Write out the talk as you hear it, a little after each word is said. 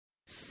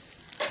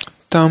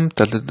Tum,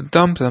 ta da da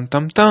dum, tum,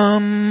 tum,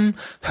 tum.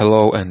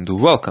 Hello and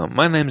welcome.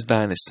 My name is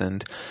Danis,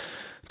 and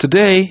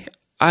today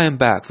I am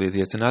back with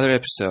yet another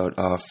episode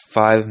of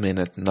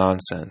 5-Minute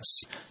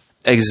Nonsense.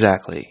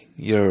 Exactly,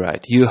 you're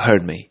right, you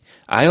heard me.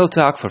 I'll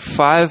talk for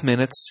 5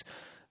 minutes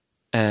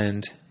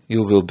and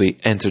you will be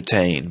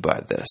entertained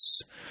by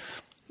this.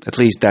 At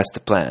least that's the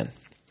plan.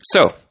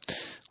 So,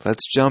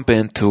 let's jump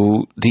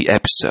into the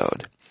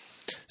episode.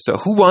 So,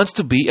 who wants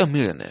to be a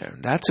millionaire?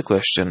 That's a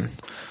question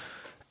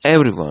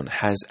everyone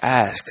has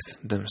asked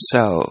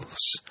themselves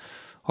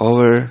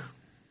over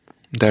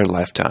their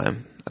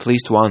lifetime, at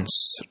least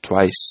once,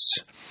 twice.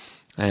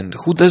 And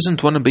who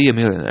doesn't want to be a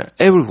millionaire?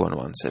 Everyone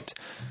wants it.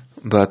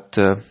 But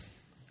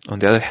on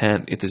the other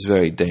hand, it is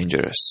very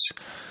dangerous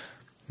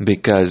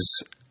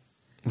because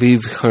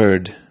we've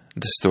heard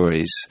the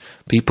stories.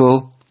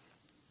 People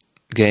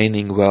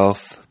gaining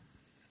wealth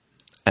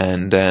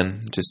and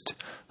then just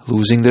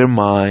losing their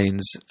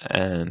minds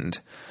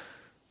and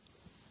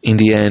in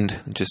the end,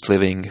 just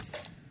living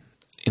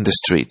in the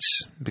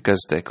streets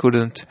because they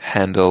couldn't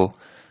handle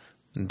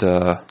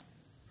the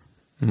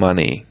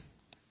money,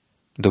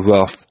 the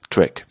wealth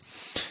trick.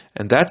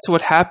 And that's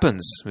what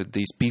happens with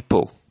these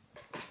people.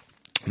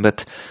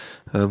 But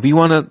we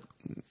want to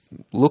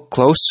look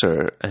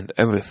closer and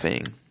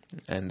everything.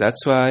 And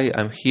that's why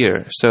I'm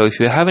here. So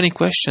if you have any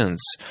questions,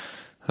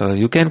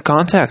 you can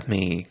contact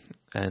me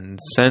and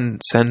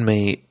send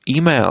me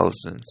emails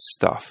and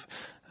stuff.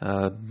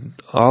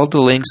 All the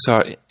links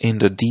are in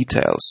the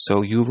details,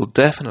 so you will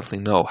definitely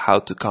know how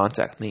to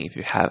contact me if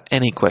you have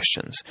any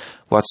questions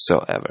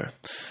whatsoever.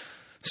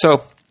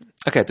 So,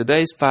 okay,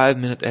 today's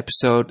 5-minute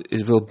episode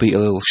will be a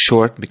little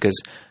short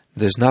because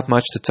there's not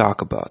much to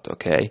talk about,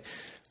 okay?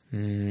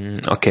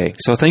 Okay,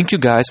 so thank you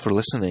guys for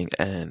listening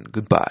and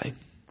goodbye.